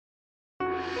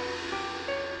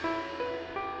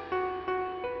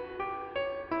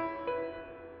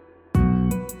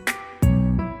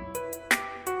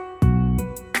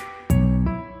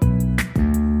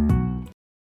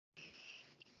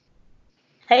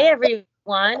Hey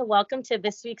everyone, welcome to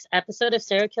this week's episode of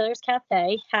Serial Killers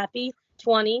Cafe. Happy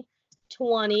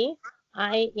 2020.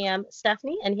 I am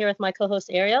Stephanie and here with my co-host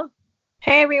Ariel.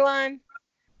 Hey everyone.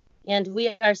 And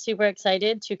we are super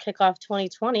excited to kick off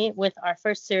 2020 with our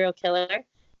first serial killer,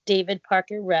 David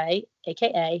Parker Ray,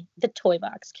 aka the Toy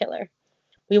Box Killer.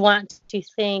 We want to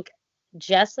thank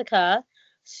Jessica,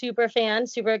 super fan,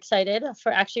 super excited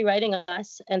for actually writing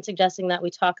us and suggesting that we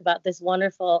talk about this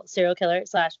wonderful serial killer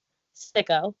 /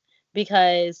 sicko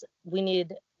because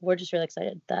we're just really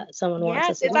excited that someone wants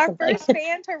us to do something. Yes, it's our first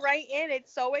fan to write in.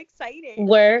 It's so exciting.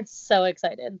 We're so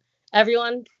excited.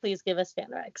 Everyone, please give us fan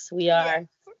recs. We are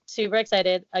super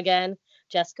excited. Again,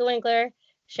 Jessica Winkler,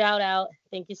 shout out.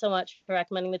 Thank you so much for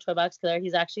recommending the Toy Box Killer.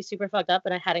 He's actually super fucked up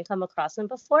and I hadn't come across him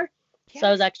before. So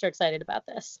I was extra excited about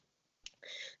this.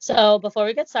 So before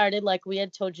we get started, like we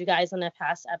had told you guys in the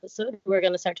past episode, we're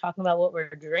going to start talking about what we're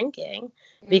drinking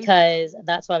because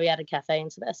that's why we added cafe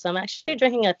into this. So I'm actually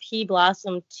drinking a pea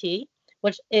blossom tea,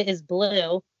 which it is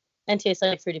blue and tastes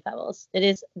like Fruity Pebbles. It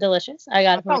is delicious. I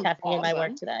got it from a cafe in my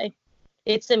work today.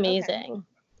 It's amazing. Okay.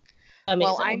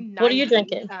 Amazing. Well, I'm 90. What are you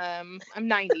drinking? I'm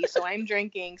 90, so I'm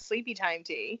drinking sleepy time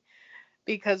tea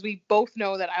because we both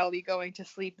know that I'll be going to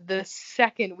sleep the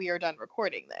second we are done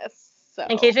recording this. So.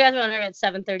 In case you guys are wondering, it's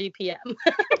 7:30 p.m.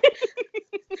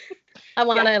 I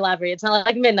want to elaborate. It's not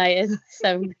like midnight. It's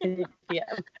 7:30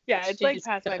 p.m. Yeah, it's like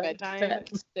past my bedtime.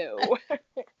 So.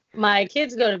 My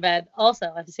kids go to bed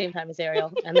also at the same time as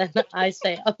Ariel, and then I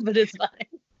stay up, but it's fine.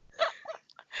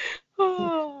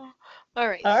 All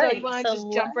right. So you want to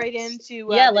just jump right into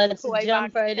let's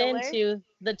jump right into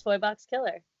the Toy Box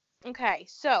Killer. Okay,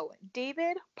 so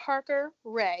David Parker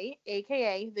Ray,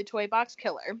 aka the Toy Box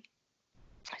Killer.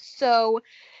 So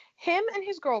him and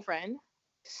his girlfriend,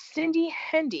 Cindy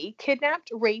Hendy, kidnapped,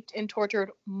 raped, and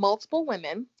tortured multiple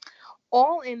women,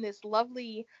 all in this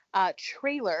lovely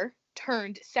trailer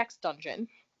turned sex dungeon.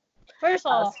 First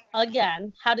of all,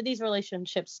 again, how did these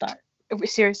relationships start?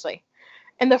 Seriously.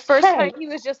 And the first time he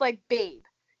was just like, babe,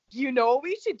 you know what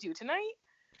we should do tonight?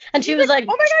 And she was like,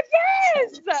 oh my God,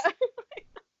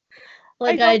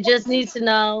 yes! I just need to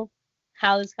know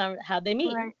how they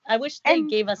meet. Right. I wish they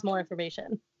gave us more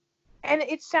information. And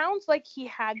it sounds like he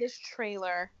had this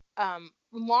trailer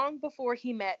long before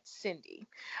he met Cindy.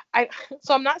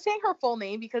 So I'm not saying her full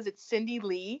name because it's Cindy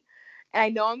Lee. And I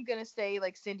know I'm going to say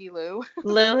like Cindy Lou.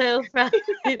 Lou who?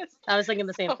 Yes. I was thinking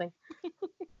the same thing.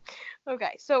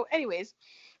 Okay. So anyways,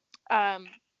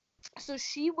 so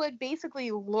she would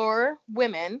basically lure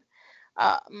women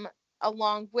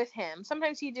along with him.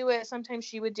 Sometimes he'd do it. Sometimes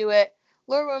she would do it.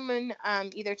 Lure women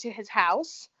either to his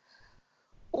house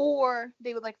or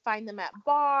they would like find them at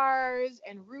bars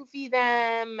and roofie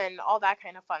them and all that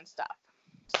kind of fun stuff.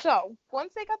 So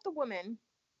once they got the woman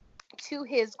to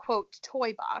his quote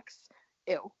toy box,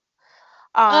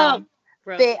 I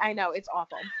know it's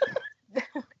awful.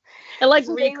 It like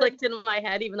re-clicked in my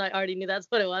head, even though I already knew that's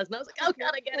what it was, and I was like, "Oh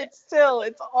God, I get it."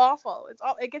 It's awful.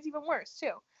 It gets even worse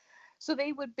too. So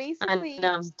they would basically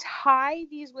tie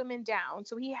these women down.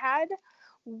 So he had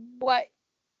what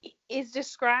is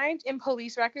described in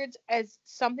police records as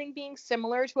something being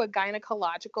similar to a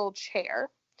gynecological chair.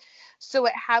 So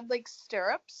it had like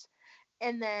stirrups,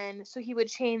 and then so he would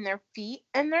chain their feet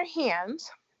and their hands,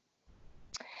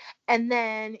 and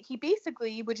then he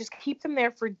basically would just keep them there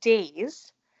for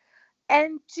days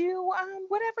and do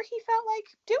whatever he felt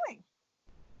like doing.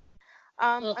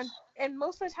 And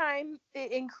most of the time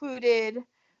it included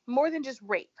more than just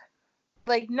rape.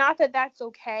 Like, not that that's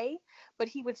okay, but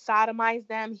he would sodomize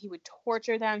them, he would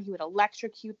torture them, he would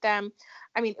electrocute them.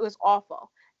 I mean, it was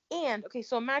awful. And, okay,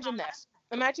 so imagine this.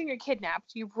 Imagine you're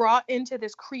kidnapped, you're brought into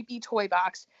this creepy toy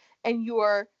box, and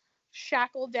you're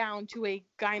shackled down to a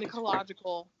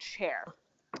gynecological chair.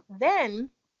 Then,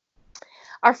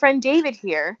 our friend David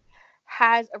here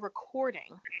has a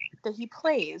recording that he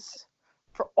plays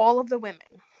for all of the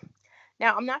women.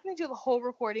 Now, I'm not going to do the whole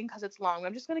recording because it's long.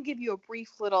 I'm just going to give you a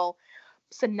brief little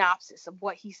synopsis of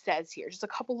what he says here. Just a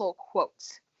couple little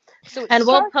quotes.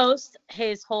 We'll post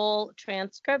his whole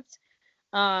transcript.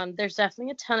 There's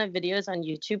definitely a ton of videos on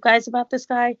YouTube, guys, about this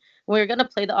guy. We're going to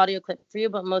play the audio clip for you,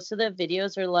 but most of the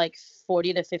videos are like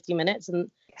 40 to 50 minutes. And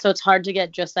so it's hard to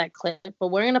get just that clip. But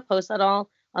we're going to post that all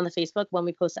on the Facebook when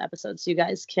we post the episodes. So you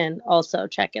guys can also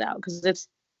check it out because it's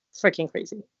freaking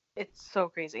crazy. It's so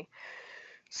crazy.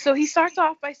 So he starts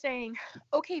off by saying,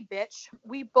 "Okay, bitch,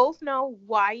 we both know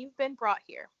why you've been brought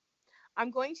here. I'm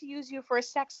going to use you for a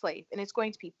sex slave, and it's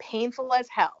going to be painful as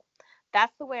hell.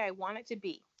 That's the way I want it to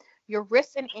be. Your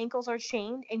wrists and ankles are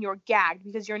chained, and you're gagged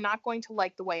because you're not going to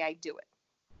like the way I do it."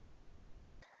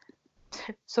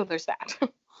 So there's that.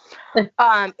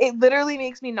 It literally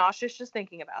makes me nauseous just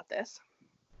thinking about this.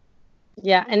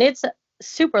 Yeah, and it's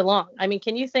super long. I mean,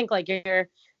 can you think like you're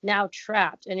now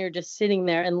trapped and you're just sitting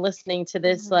there and listening to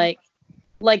this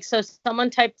so someone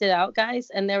typed it out, guys,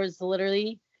 and there was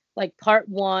literally like part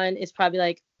 1 is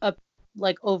probably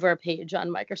like over a page on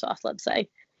Microsoft, let's say.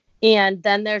 And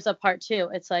then there's a part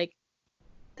 2. It's like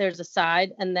there's a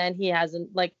side, and then he has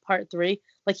like part 3.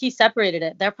 Like he separated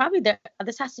it. They're probably there.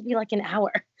 This has to be like an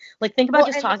hour. Like think about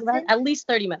just talking about it, at least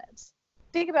 30 minutes.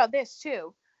 Think about this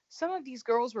too. Some of these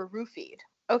girls were roofied.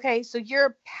 Okay, so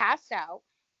you're passed out.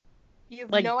 You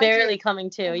have like no barely idea. Coming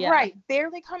to, yeah. Right,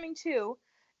 barely coming to,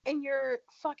 and you're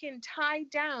fucking tied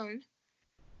down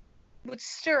with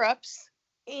stirrups,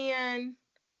 and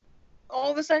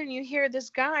all of a sudden you hear this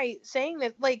guy saying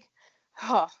that, like,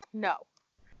 oh, no.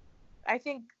 I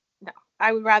think, no.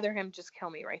 I would rather him just kill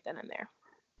me right then and there.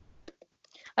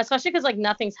 Especially because, like,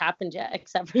 nothing's happened yet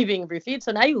except for you being roofied.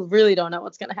 So now you really don't know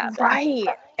what's going to happen. Right.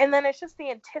 And then it's just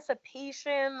the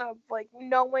anticipation of, like,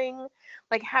 knowing,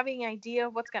 like, having an idea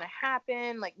of what's going to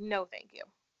happen. Like, no, thank you.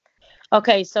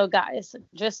 Okay, so guys,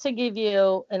 just to give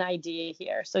you an idea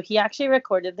here. So he actually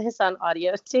recorded this on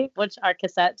audio tape, which are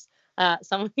cassettes.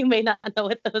 Some of you may not know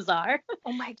what those are.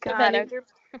 Oh, my God.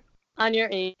 On your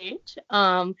age.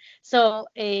 So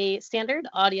a standard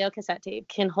audio cassette tape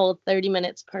can hold 30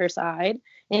 minutes per side,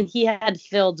 and he had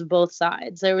filled both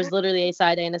sides. There was literally a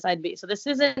side A and a side B. So this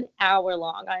is an hour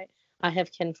long. I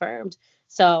have confirmed.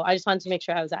 So I just wanted to make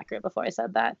sure I was accurate before I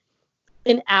said that.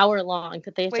 An hour long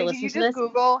that they have to listen to this. Did you just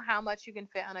Google how much you can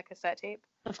fit on a cassette tape?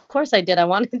 Of course I did. I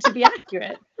wanted it to be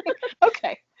accurate.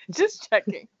 Okay, just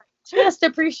checking. Just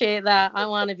appreciate that. I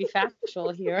want to be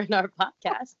factual here in our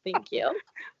podcast. Thank you.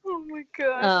 Oh my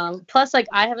gosh. Plus, like,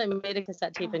 I haven't made a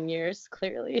cassette tape in years,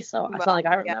 clearly, so I feel like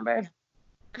I remember.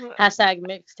 Yeah. Hashtag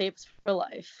mixtapes for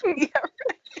life. Yeah.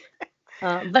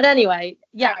 But anyway,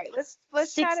 yeah. All right,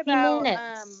 let's chat about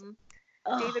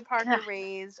David Parker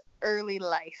Ray's early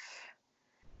life.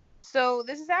 So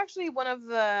this is actually one of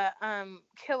the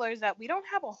killers that we don't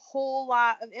have a whole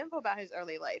lot of info about his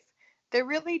early life. They're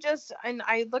really just, and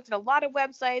I looked at a lot of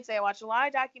websites, I watched a lot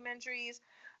of documentaries.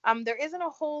 There isn't a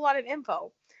whole lot of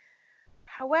info.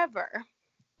 However,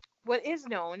 what is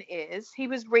known is he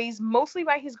was raised mostly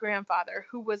by his grandfather,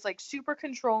 who was like super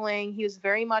controlling. He was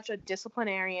very much a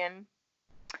disciplinarian.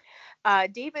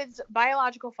 David's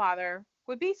biological father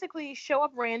would basically show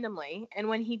up randomly, and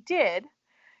when he did,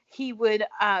 he would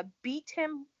beat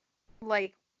him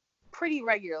like pretty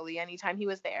regularly anytime he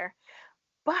was there.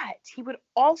 But he would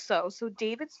also, so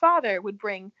David's father would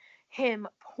bring him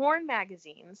porn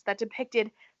magazines that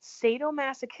depicted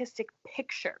sadomasochistic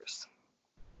pictures.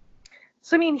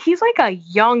 So, I mean, he's like a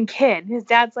young kid. His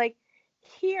dad's like,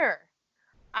 here,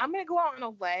 I'm going to go out on a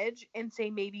ledge and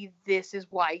say maybe this is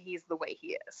why he's the way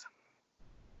he is.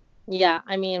 Yeah,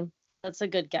 I mean, that's a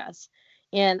good guess.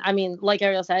 And, I mean, like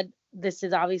Ariel said, this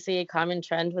is obviously a common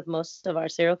trend with most of our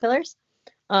serial killers.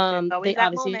 They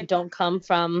obviously don't come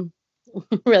from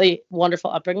really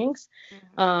wonderful upbringings.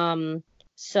 Mm-hmm.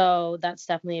 So that's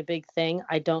definitely a big thing.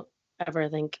 I don't ever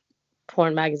think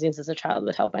porn magazines as a child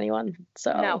would help anyone.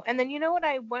 So no. And then you know what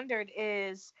I wondered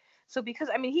is, so because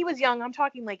I mean he was young, I'm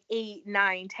talking like 8,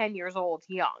 9, 10 years old,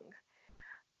 young.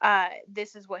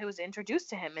 This is what was introduced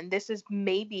to him, and this is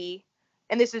maybe,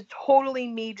 and this is totally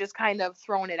me just kind of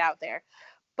throwing it out there,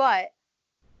 but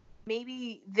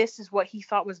maybe this is what he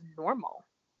thought was normal.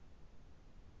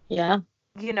 Yeah.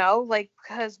 You know, like,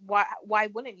 because why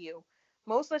wouldn't you?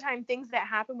 Most of the time, things that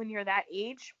happen when you're that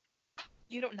age,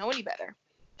 you don't know any better.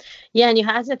 Yeah, and you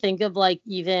have to think of, like,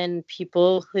 even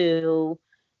people who,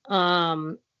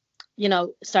 you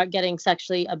know, start getting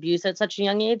sexually abused at such a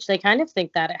young age. They kind of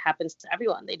think that it happens to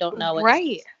everyone. They don't know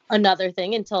it's another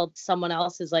thing until someone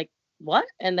else is like, what?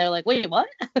 And they're like, wait, what?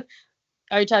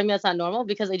 Are you telling me that's not normal?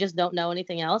 Because they just don't know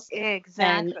anything else.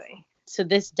 Exactly. And so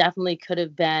this definitely could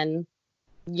have been,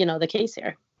 you know, the case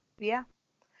here. Yeah.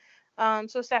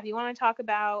 So Steph, you want to talk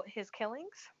about his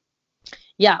killings?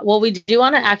 Yeah. Well, we do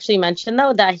want to actually mention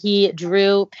though that he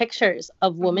drew pictures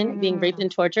of women being raped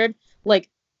and tortured like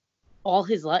all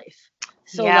his life.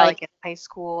 So yeah, like in high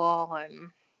school and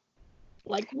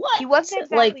like what? He wasn't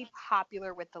exactly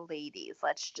popular with the ladies.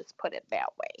 Let's just put it that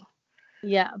way.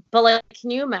 Yeah, but like,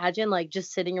 can you imagine like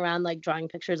just sitting around like drawing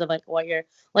pictures of like what you're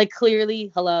like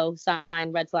clearly hello sign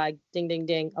red flag ding ding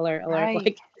ding alert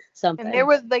like something. And there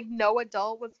was like no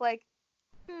adult was like,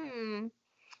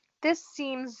 this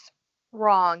seems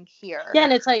wrong here. Yeah,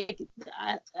 and it's like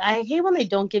I hate when they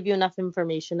don't give you enough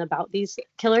information about these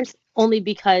killers, only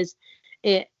because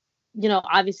it, you know,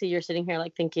 obviously you're sitting here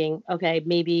like thinking, okay,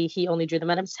 maybe he only drew them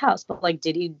at his house, but like,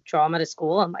 did he draw them at a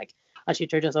school? And like,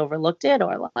 teacher just overlooked it,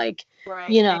 or like, Right.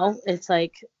 it's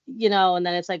like, and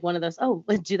then it's like one of those, oh,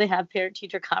 do they have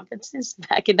parent-teacher conferences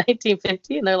back in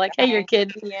 1950? And they're like, hey, your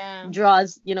kid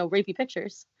draws, rapey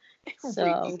pictures. So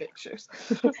rapey pictures.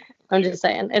 I'm just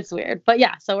saying, it's weird. But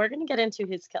yeah, so we're going to get into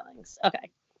his killings.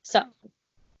 Okay, so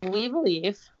we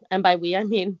believe, and by we, I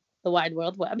mean the wide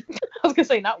world web. I was going to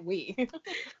say, not we.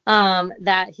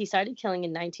 That he started killing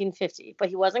in 1950, but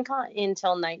he wasn't caught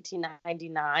until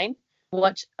 1999,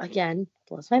 which, again,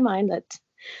 blows my mind.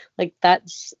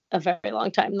 That's a very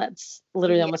long time. That's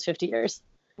literally almost 50 years.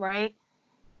 Right?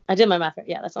 I did my math right.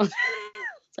 Yeah, that's almost,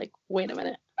 it's like, wait a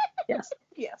minute. Yes.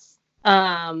 Yes.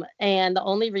 And the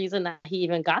only reason that he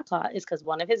even got caught is because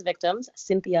one of his victims,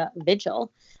 Cynthia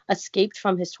Vigil, escaped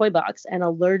from his toy box and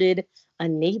alerted a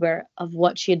neighbor of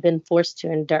what she had been forced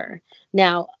to endure.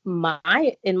 Now,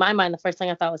 in my mind, the first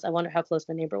thing I thought was, I wonder how close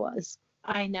the neighbor was.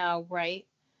 I know, right?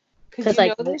 Because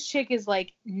this chick is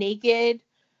like naked,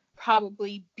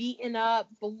 probably beaten up,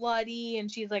 bloody, and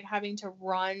she's like having to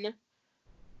run.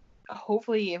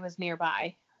 Hopefully it was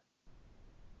nearby.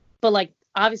 But like,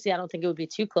 obviously, I don't think it would be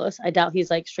too close. I doubt he's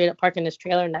like straight up parking his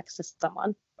trailer next to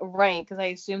someone. Right, because I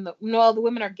assume the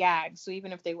women are gagged, so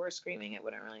even if they were screaming, it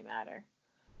wouldn't really matter.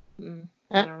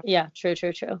 Yeah, true.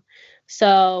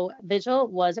 So Vigil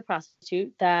was a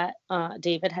prostitute that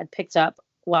David had picked up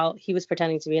while he was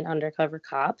pretending to be an undercover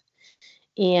cop.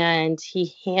 And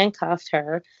he handcuffed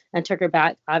her and took her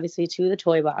back, obviously, to the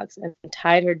toy box and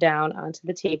tied her down onto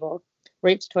the table,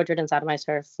 raped, tortured, and sodomized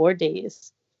her 4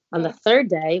 days. On the third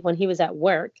day, when he was at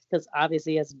work, because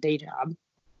obviously he has a day job,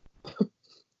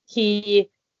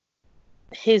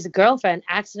 his girlfriend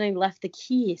accidentally left the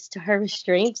keys to her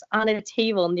restraints on a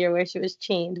table near where she was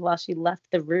chained while she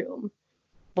left the room.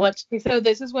 So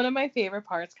this is one of my favorite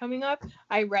parts coming up.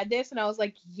 I read this and I was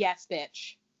like, yes,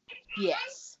 bitch.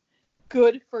 Yes.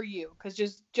 Good for you. Because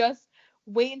just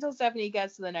wait until Stephanie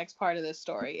gets to the next part of this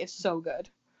story. It's so good.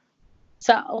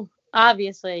 So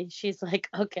obviously she's like,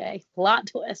 okay, plot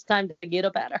twist, time to get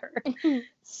up at her.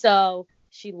 So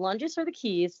she lunges for the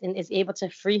keys and is able to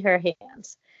free her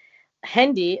hands.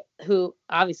 Hendy, who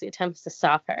obviously attempts to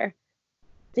stop her,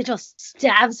 they just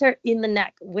stabs her in the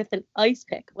neck with an ice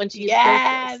pick when she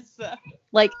yes,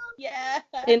 like yes,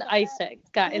 an ice pick,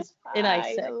 guys, an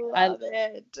ice pick. I love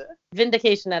it.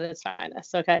 Vindication at its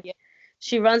finest. Okay, yeah.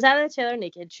 She runs out of the trailer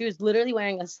naked. She was literally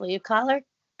wearing a slave collar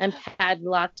and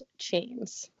padlocked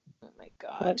chains. Oh my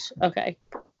god. Okay.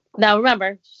 Now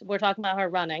remember, we're talking about her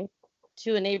running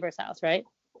to a neighbor's house, right?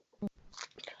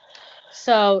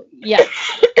 So yeah.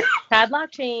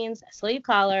 Padlock chains, slave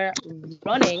collar,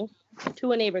 running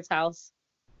to a neighbor's house.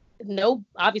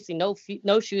 Obviously no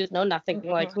shoes, no nothing. Mm-hmm.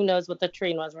 Like, who knows what the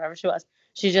train was, wherever she was.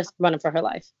 She's just running for her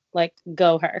life. Like,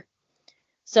 go her.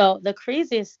 So the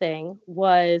craziest thing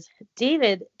was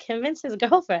David convinced his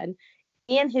girlfriend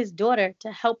and his daughter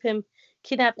to help him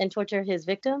kidnap and torture his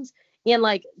victims. And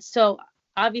like, so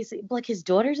obviously, like, his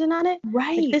daughter's in on it.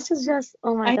 Right. Like, this is just,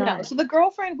 oh my God. I know. So the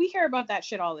girlfriend, we hear about that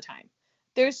shit all the time.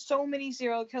 There's so many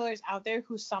serial killers out there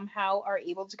who somehow are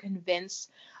able to convince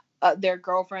their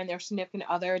girlfriend, their significant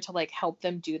other, to like help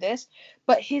them do this.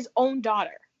 But his own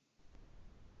daughter,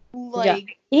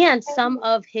 like, yeah. And some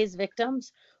of his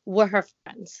victims were her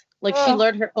friends. Like, she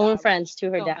lured her own friends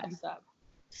to her dad.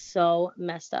 So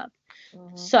messed up.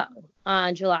 Mm-hmm. So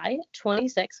on July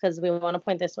 26th, because we want to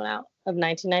point this one out, of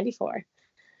 1994.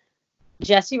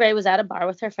 Jessie Ray was at a bar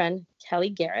with her friend, Kelly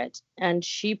Garrett, and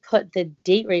she put the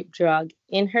date rape drug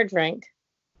in her drink,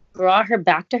 brought her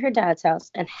back to her dad's house,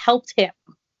 and helped him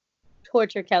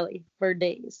torture Kelly for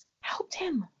days. Helped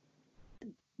him.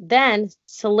 Then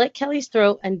slit Kelly's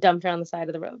throat and dumped her on the side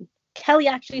of the road. Kelly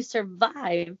actually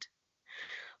survived.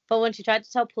 But when she tried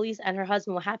to tell police and her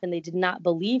husband what happened, they did not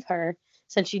believe her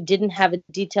since she didn't have a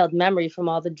detailed memory from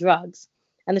all the drugs.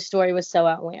 And the story was so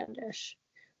outlandish.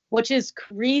 Which is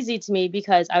crazy to me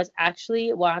because I was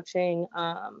actually watching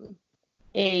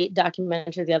a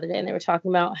documentary the other day, and they were talking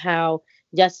about how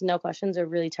yes and no questions are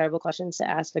really terrible questions to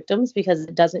ask victims because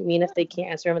it doesn't mean if they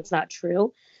can't answer them, it's not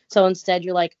true. So instead,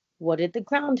 you're like, what did the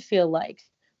ground feel like?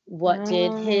 What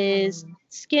did his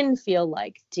skin feel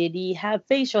like? Did he have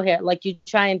facial hair? Like, you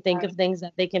try and think of things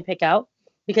that they can pick out,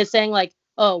 because saying like,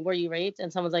 oh, were you raped?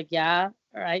 And someone's like, yeah.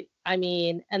 Right. I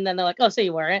mean, and then they're like, oh, so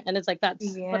you weren't. And it's like, but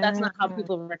that's not how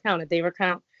people recount it. They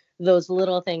recount those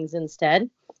little things instead.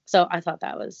 So I thought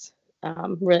that was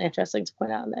really interesting to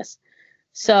point out in this.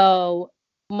 So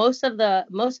most of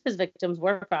his victims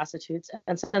were prostitutes,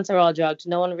 and since they were all drugged,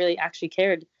 no one really actually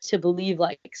cared to believe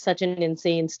like such an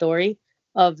insane story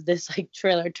of this like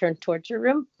trailer turned torture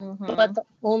room. Mm-hmm. But the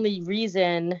only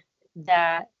reason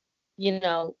that,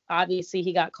 obviously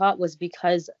he got caught was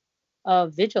because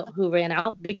of Vigil who ran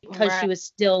out because she was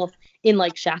still in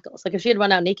like shackles. Like if she had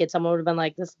run out naked, someone would have been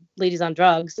like, this lady's on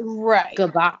drugs. Right.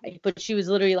 Goodbye. But she was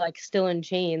literally like still in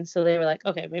chains. So they were like,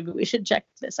 okay, maybe we should check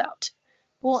this out.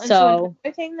 Well, and so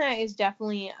another thing that is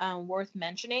definitely worth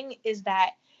mentioning is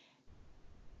that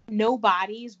no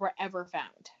bodies were ever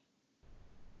found.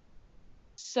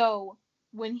 So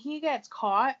when he gets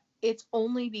caught, it's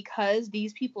only because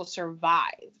these people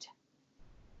survived.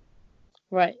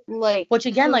 Right. Like, which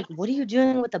again, like, what are you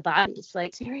doing with the bodies?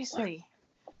 Like, seriously.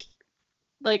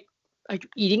 Like, are you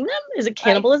eating them? Is it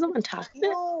cannibalism on top of it?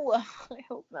 No, I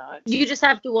hope not. You just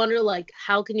have to wonder, like,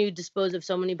 how can you dispose of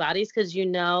so many bodies? Because you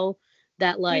know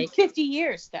that, like... 50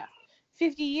 years, Steph.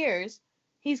 50 years,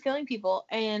 he's killing people.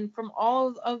 And from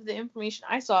all of the information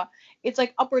I saw, it's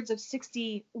like upwards of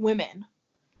 60 women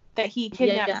that he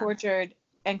kidnapped, tortured,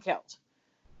 and killed.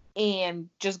 And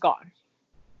just gone.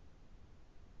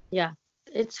 Yeah,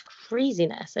 it's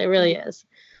craziness. It really is.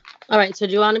 All right, so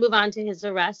do you want to move on to his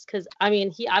arrest? Because, I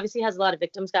mean, he obviously has a lot of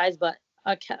victims, guys, but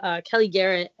Kelly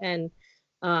Garrett and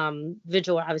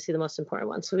Vigil are obviously the most important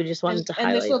ones. So we just wanted to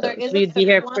highlight those. We'd be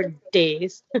here for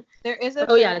days. There is a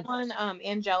third one,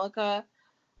 Angelica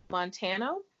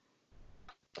Montano.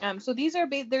 So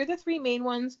they're the three main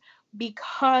ones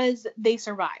because they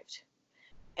survived.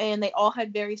 And they all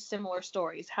had very similar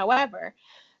stories. However,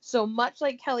 so much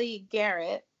like Kelly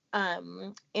Garrett,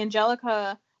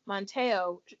 Angelica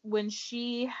Montano, when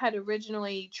she had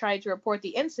originally tried to report the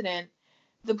incident,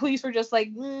 the police were just like,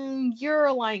 you're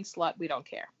a lying slut, we don't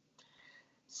care.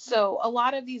 So a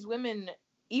lot of these women,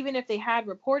 even if they had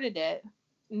reported it,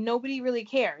 nobody really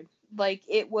cared. Like,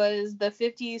 it was the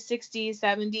 50s, 60s,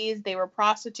 70s, they were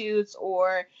prostitutes,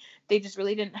 or they just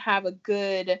really didn't have a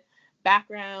good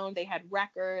background, they had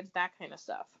records, that kind of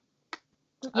stuff.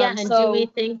 Yeah, and do we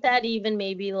think that even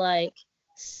maybe, like,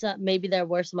 maybe there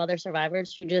were some other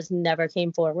survivors who just never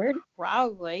came forward?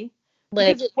 Probably.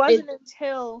 Like, because it wasn't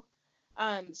until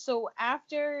so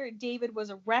after David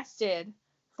was arrested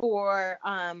for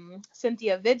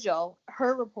Cynthia Vigil,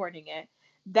 her reporting it,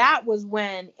 that was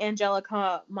when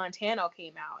Angelica Montano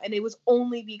came out. And it was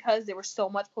only because there was so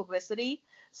much publicity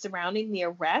surrounding the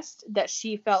arrest that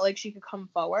she felt like she could come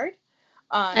forward.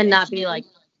 And not be like,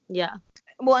 yeah.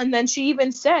 Well, and then she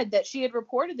even said that she had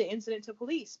reported the incident to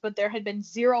police, but there had been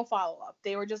zero follow-up.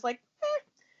 They were just like,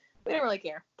 we don't really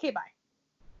care. Okay, bye.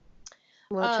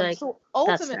 So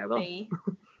ultimately,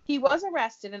 he was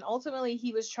arrested, and ultimately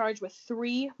he was charged with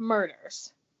 3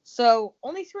 murders. So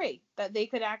only 3 that they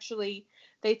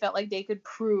felt like they could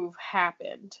prove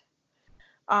happened.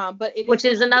 Which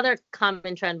is another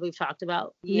common trend we've talked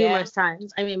about numerous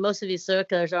times. I mean, most of these serial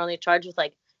killers are only charged with,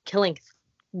 like, killing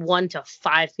 1 to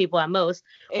 5 people at most,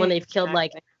 when they've killed,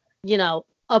 like, you know,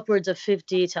 upwards of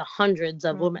 50 to hundreds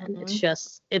of women.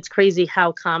 It's crazy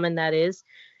how common that is,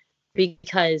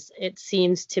 because it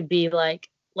seems to be like,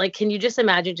 can you just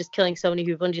imagine just killing so many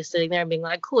people and just sitting there and being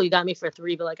like, cool, you got me for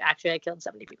 3, but, like, actually I killed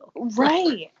 70 people.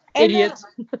 Right. Idiots.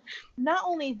 Not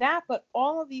only that, but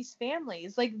all of these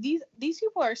families, like, these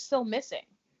people are still missing.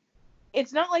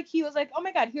 It's not like he was like, oh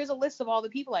my God, here's a list of all the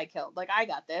people I killed. Like, I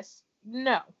got this.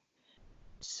 No.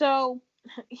 So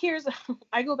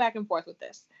I go back and forth with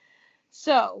this.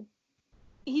 So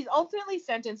he's ultimately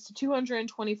sentenced to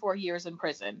 224 years in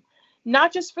prison,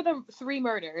 not just for the 3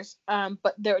 murders,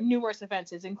 but there are numerous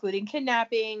offenses, including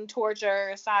kidnapping,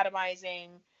 torture, sodomizing,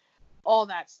 all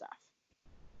that stuff.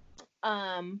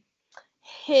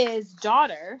 His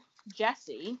daughter,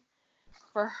 Jessie,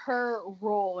 for her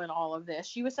role in all of this,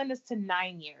 she was sentenced to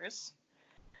 9 years.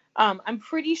 I'm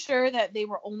pretty sure that they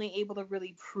were only able to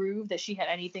really prove that she had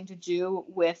anything to do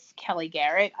with Kelly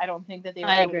Garrett. I don't think that they were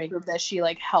able to prove that she,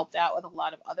 like, helped out with a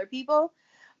lot of other people.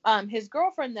 His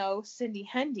girlfriend, though, Cindy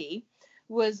Hendy,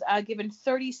 was given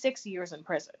 36 years in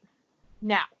prison.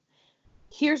 Now,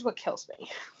 here's what kills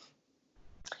me.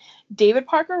 David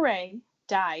Parker Ray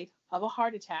died of a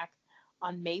heart attack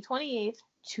on May 28th,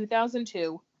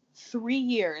 2002, 3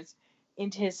 years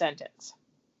into his sentence.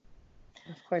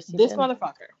 Of course he did. This did.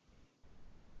 Motherfucker.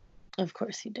 Of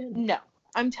course he did. No.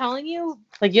 I'm telling you.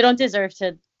 Like, you don't deserve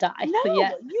to die. No,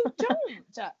 you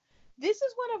don't. This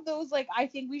is one of those, like, I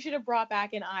think we should have brought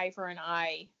back an eye for an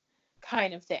eye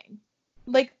kind of thing.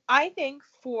 Like, I think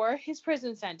for his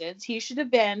prison sentence, he should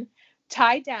have been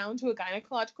tied down to a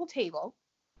gynecological table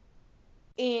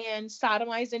and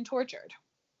sodomized and tortured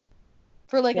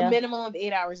for, like, a minimum of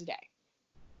 8 hours a day.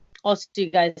 Also,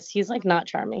 you guys, he's, like, not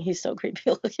charming. He's so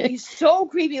creepy looking. He's so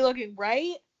creepy looking,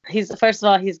 right? First of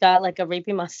all, he's got, like, a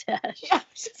rapey mustache. Yeah, I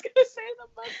was just gonna say the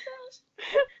mustache.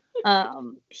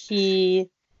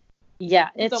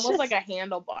 It's almost like a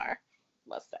handlebar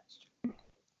mustache.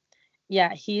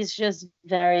 yeah, he's just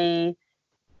very,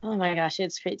 oh my gosh,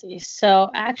 it's crazy. So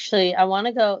actually, I want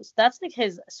to go, so that's like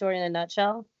his story in a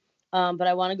nutshell. But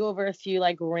I want to go over a few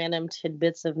like random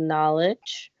tidbits of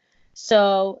knowledge.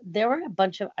 So there were a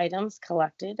bunch of items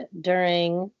collected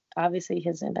during obviously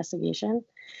his investigation.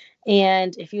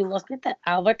 And if you look at the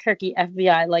Albuquerque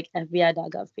FBI, like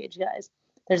FBI.gov page, guys,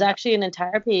 there's actually an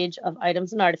entire page of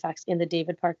items and artifacts in the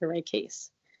David Parker Ray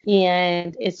case.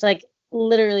 And it's like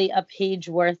literally a page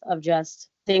worth of just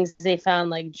things they found,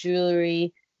 like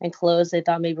jewelry and clothes they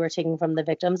thought maybe were taken from the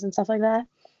victims and stuff like that.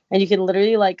 And you can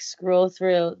literally like scroll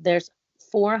through, there's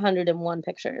 401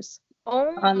 pictures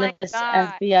Oh on my this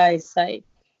God. FBI site.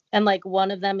 And like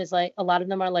one of them is like, a lot of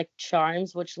them are like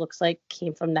charms, which looks like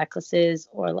came from necklaces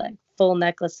or like full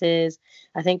necklaces.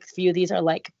 I think a few of these are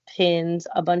like pins,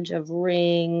 a bunch of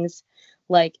rings,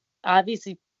 like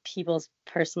obviously people's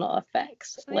personal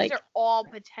effects. So these Like, are all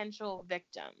potential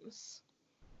victims.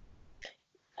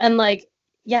 and like,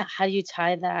 yeah, how do you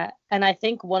tie that? And I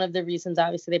think one of the reasons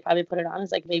obviously they probably put it on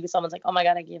is like maybe someone's like, oh my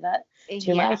God, I gave that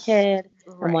to my kid.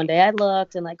 And one day I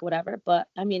looked and like whatever. But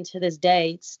I mean, to this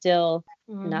day, it's still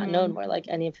not known where like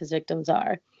any of his victims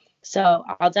are. So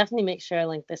I'll definitely make sure I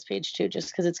link this page too,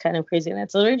 just because it's kind of crazy. And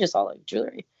it's literally just all like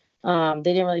jewelry. They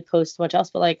didn't really post much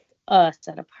else, but like a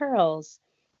set of pearls,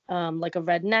 like a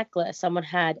red necklace. Someone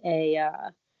had a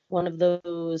one of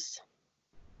those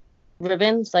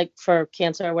ribbons like for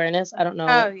cancer awareness. I don't know.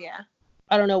 Oh yeah.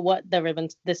 I don't know what the ribbon,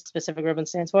 this specific ribbon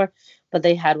stands for, but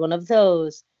they had one of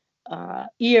those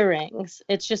earrings.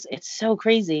 It's so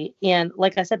crazy. And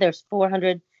like I said, there's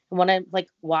 400 and one I like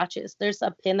watches. There's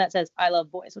a pin that says "I love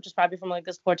boys," which is probably from like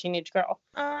this poor teenage girl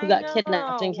who got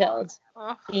kidnapped and killed.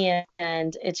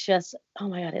 And it's just, oh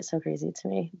my God, it's so crazy to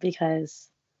me because,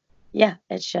 yeah,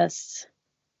 it's just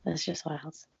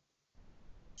wild.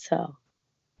 So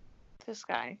this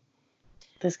guy.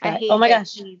 I hate, oh my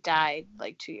gosh, he died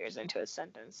like 2 years into his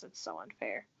sentence. It's so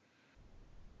unfair.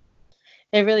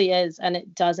 It really is, and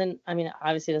it doesn't. I mean, it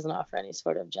obviously doesn't offer any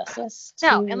sort of justice.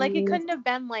 No, and like it couldn't have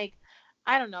been like,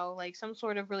 I don't know, like some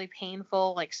sort of really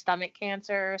painful like stomach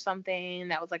cancer or something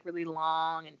that was like really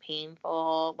long and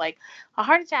painful. Like a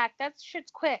heart attack, that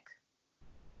shit's quick.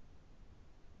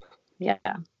 Yeah,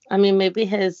 I mean, maybe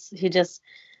he just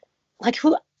like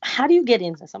who. How do you get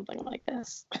into something like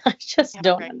this? I just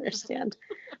don't understand.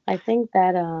 I think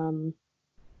that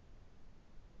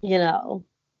you know,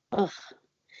 ugh.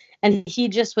 And he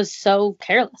just was so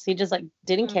careless. He just like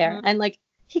didn't care, and like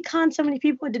he conned so many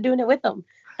people into doing it with him.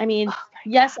 I mean,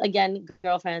 yes, again,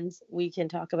 girlfriends, we can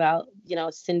talk about,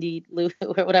 Cindy Lou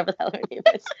or whatever the hell her name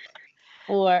is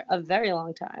for a very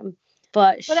long time.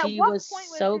 But she at what was point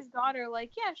so. Was his daughter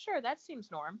like, yeah, sure, that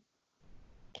seems norm.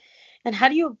 And how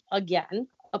do you again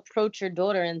approach your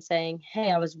daughter and saying, "Hey,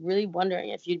 I was really wondering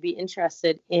if you'd be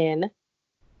interested in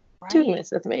doing this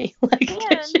with me"? Like,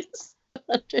 I just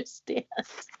don't understand.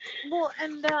 Well,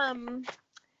 and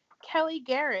Kelly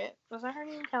Garrett, was that her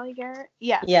name? Kelly Garrett?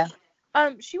 Yes. Yeah.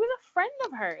 She was a friend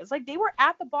of hers. Like they were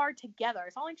at the bar together.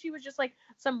 It's not like she was just like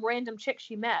some random chick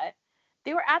she met.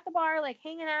 They were at the bar, like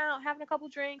hanging out, having a couple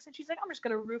drinks, and she's like, "I'm just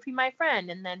gonna roofie my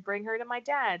friend and then bring her to my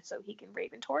dad so he can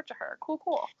rape and torture her."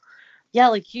 Cool. Yeah,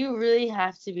 like you really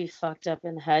have to be fucked up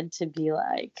in the head to be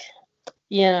like,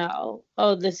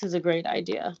 oh, this is a great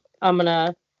idea. I'm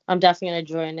definitely gonna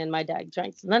join in my dad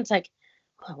drinks. And then it's like,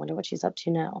 oh, I wonder what she's up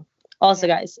to now. Also,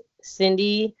 guys,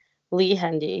 Cindy Lee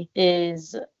Hendy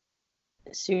is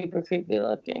super creepy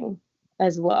looking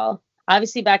as well.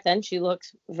 Obviously, back then she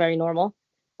looked very normal,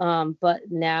 but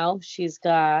now she's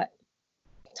got,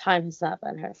 time has not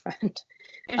been her friend.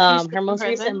 Her most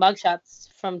recent mugshot's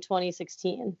from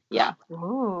 2016. Yeah.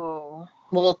 Oh.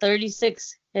 Well,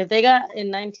 36. If they got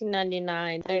in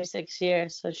 1999, 36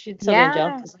 years, so she'd still be in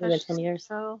jail because it's been 10 years,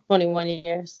 21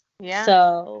 years. Yeah.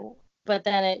 So, but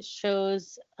then it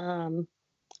shows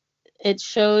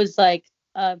like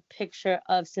a picture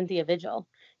of Cynthia Vigil.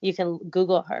 You can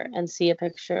Google her and see a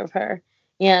picture of her.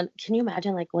 And can you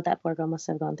imagine like what that poor girl must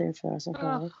have gone through for the rest of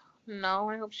her life? No,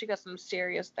 I hope she got some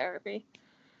serious therapy.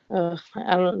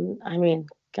 I mean,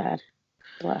 God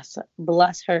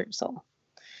bless her soul.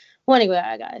 Well, anyway,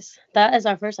 guys, that is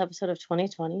our first episode of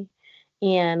 2020,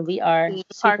 and we are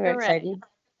super excited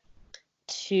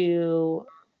to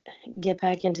get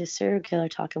back into serial killer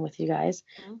talking with you guys.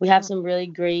 We have some really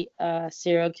great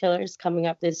serial killers coming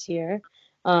up this year.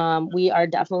 We are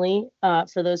definitely,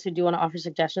 for those who do want to offer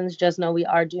suggestions, just know we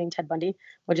are doing Ted Bundy.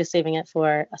 We're just saving it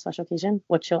for a special occasion,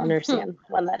 which you'll understand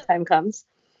when that time comes.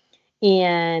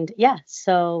 And yeah,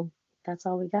 so that's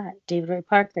all we got. David Ray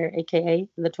Parker, aka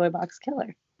the Toy Box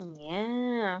Killer.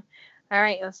 Yeah. All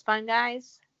right, it was fun,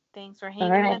 guys. Thanks for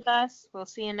hanging with us. We'll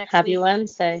see you next week. Happy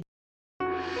Wednesday.